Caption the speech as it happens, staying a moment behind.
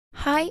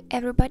Hi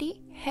everybody,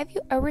 have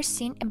you ever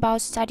seen about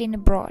studying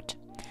abroad?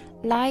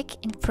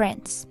 Like in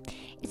France.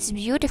 It's a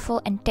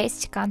beautiful and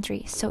tasty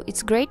country, so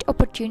it's a great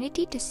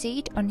opportunity to see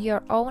it on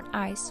your own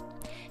eyes.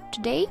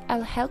 Today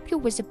I'll help you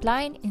with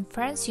applying in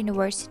France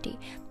university,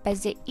 but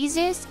the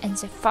easiest and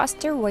the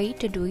faster way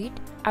to do it,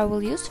 I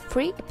will use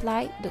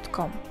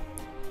freeapply.com.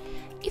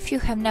 If you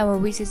have never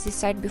visited this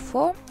site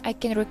before, I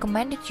can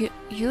recommend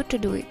you to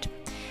do it.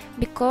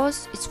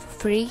 Because it's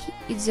free,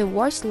 it's the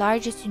world's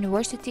largest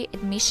university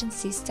admission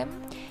system.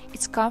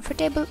 It's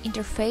comfortable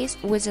interface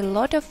with a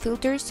lot of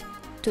filters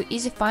to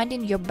easy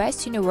finding your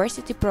best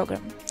university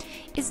program.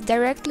 It's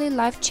directly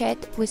live chat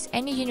with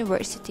any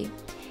university.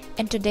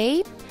 And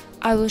today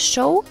I will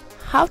show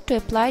how to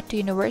apply to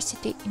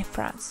university in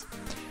France.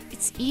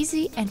 It's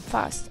easy and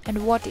fast,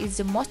 and what is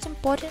the most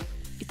important,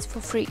 it's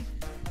for free.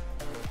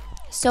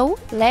 So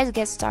let's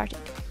get started.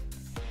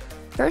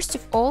 First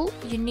of all,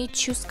 you need to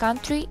choose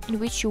country in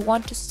which you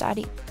want to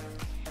study.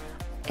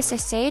 As I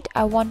said,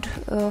 I want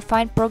to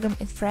find program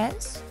in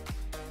France,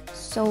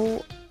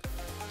 so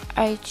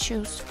I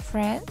choose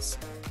France.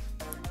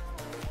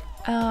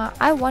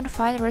 I want to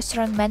find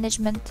restaurant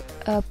management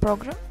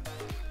program,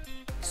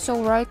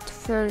 so write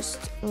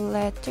first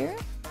letter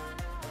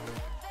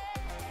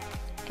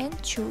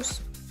and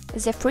choose.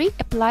 The free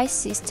apply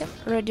system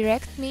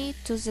redirect me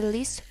to the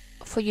list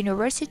for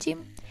university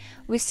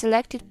with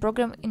selected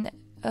program in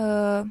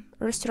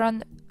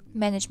restaurant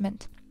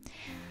management.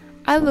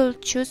 I will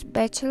choose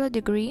bachelor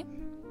degree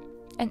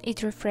and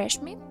it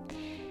refresh me.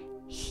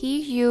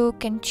 Here you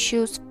can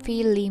choose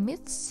fee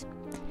limits,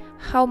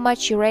 how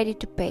much you're ready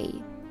to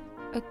pay.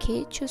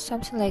 Okay, choose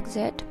something like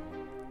that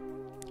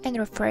and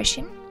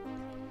refreshing.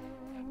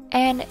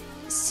 And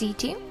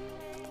city,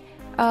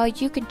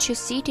 you can choose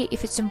city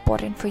if it's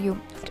important for you.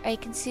 I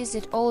can see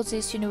that all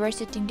these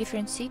universities in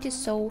different cities,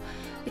 so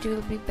it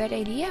will be a bad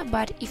idea,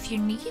 but if you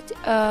need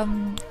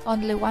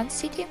only one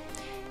city,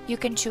 you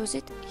can choose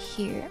it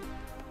here.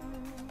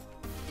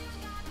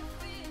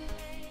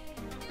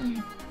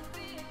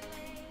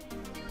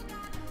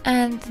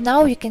 And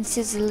now you can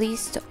see the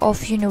list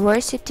of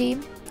university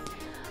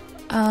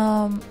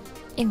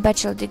in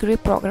bachelor degree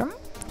program.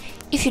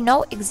 If you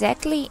know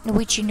exactly in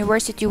which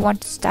university you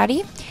want to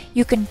study,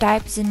 you can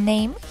type the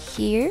name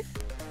here,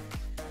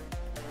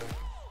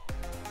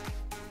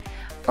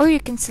 or you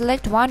can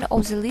select one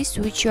of the lists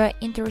which you are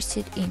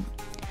interested in.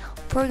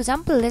 For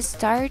example, let's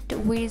start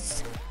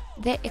with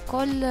the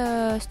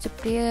École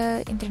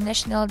Supérieure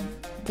Internationale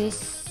des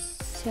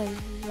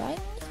Sciences,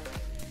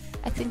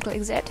 I think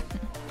like that.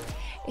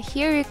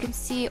 Here you can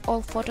see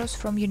all photos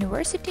from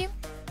university,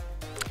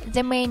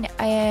 the main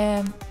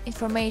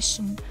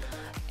information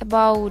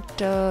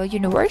about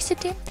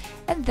university,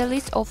 and the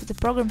list of the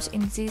programs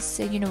in this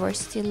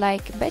university,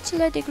 like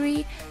bachelor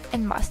degree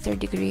and master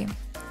degree.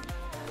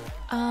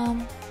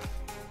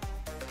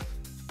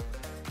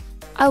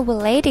 I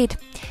will add it,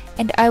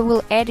 and I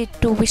will add it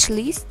to wish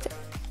list.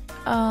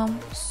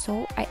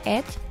 So I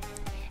add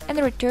and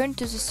return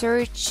to the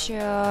search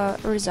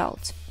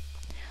results.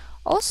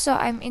 Also,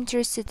 I'm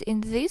interested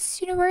in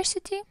this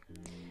university.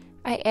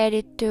 I add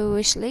it to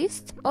wish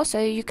list. Also,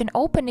 you can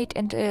open it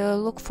and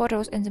look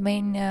photos and the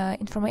main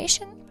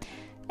information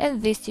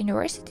and this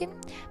university.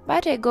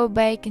 But I go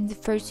back in the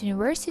first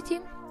university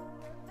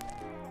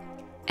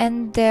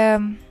and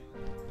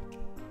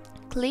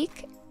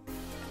click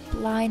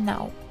apply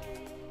now.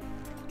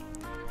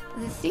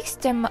 The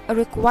system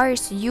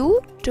requires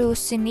you to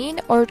sign in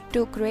or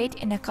to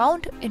create an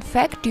account. In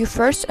fact, you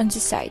first on the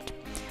site.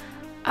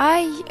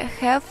 I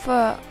have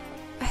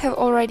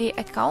already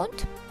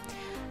account.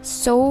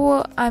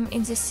 So I'm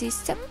in the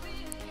system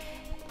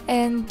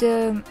and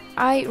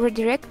I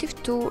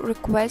redirected to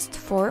request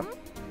form.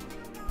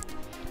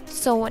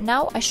 So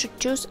now I should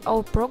choose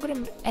our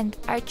program and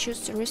I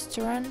choose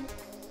restaurant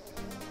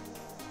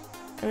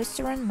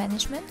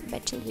management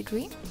bachelor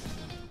degree.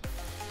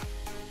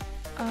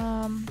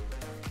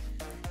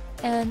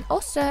 And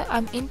also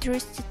I'm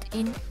interested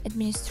in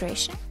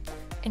administration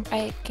and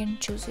I can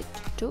choose it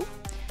too.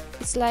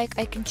 It's like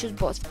I can choose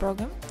both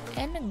program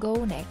and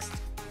go next.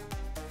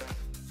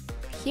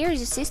 Here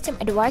the system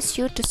advises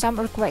you to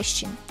some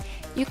question.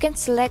 You can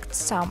select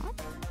some,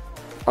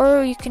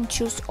 or you can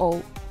choose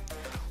all,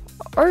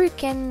 or you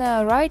can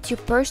write your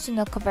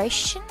personal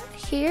question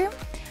here.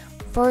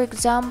 For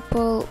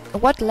example,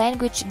 what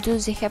language do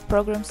they have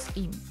programs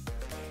in?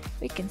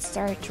 We can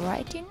start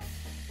writing.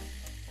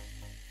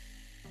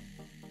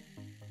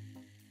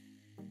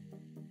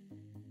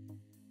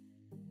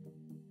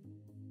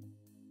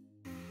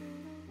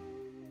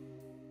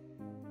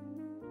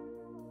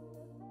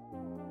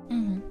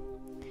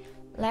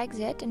 Like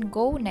that and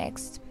go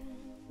next.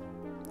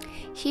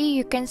 Here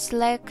you can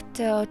select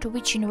to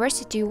which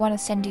university you want to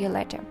send your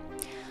letter.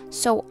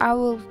 So I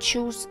will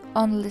choose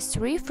only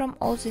 3 from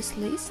all this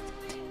list.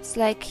 It's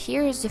like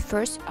here is the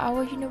first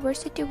our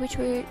university which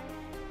we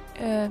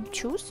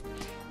choose,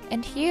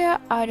 and here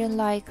I don't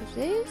like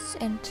this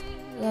and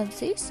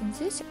this and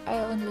this. I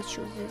only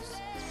choose this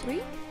 3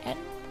 and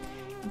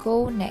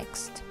go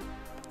next.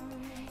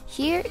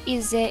 Here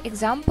is the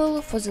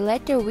example for the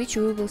letter which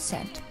we will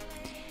send,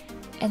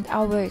 and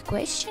our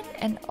question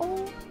and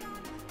all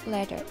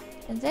letter,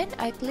 and then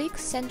I click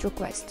send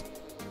request.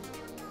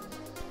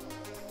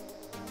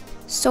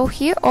 So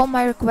here all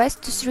my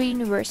requests to 3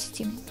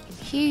 university.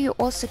 Here you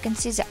also can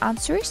see the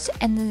answers,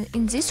 and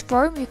in this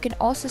form you can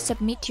also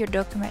submit your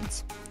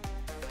documents.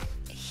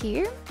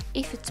 Here,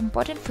 if it's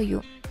important for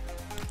you.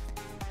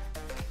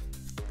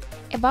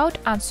 About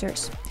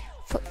answers.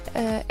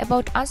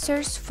 About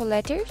answers for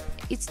letters,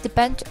 it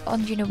depends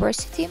on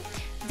university,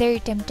 their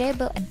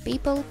timetable and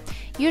people.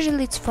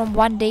 Usually it's from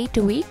 1 day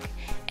to week,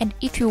 and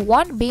if you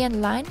want be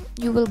online,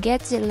 you will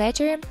get the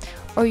letter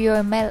or your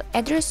email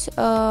address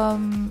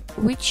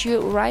which you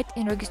write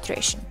in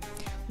registration.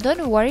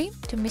 Don't worry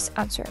to miss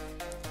answer.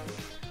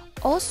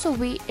 Also,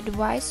 we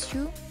advise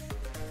you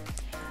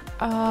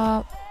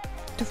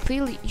to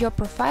fill your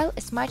profile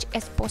as much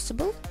as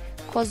possible,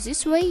 because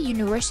this way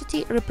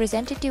university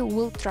representative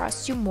will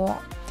trust you more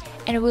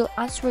and will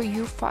answer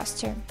you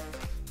faster.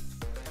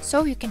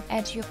 So you can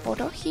add your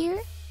photo here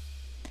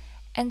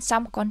and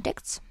some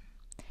contacts.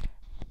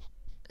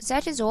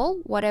 That is all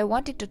what I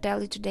wanted to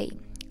tell you today.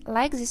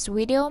 Like this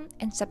video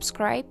and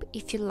subscribe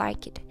if you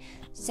like it.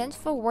 Thanks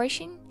for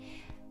watching.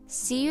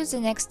 See you the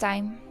next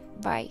time.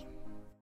 Bye.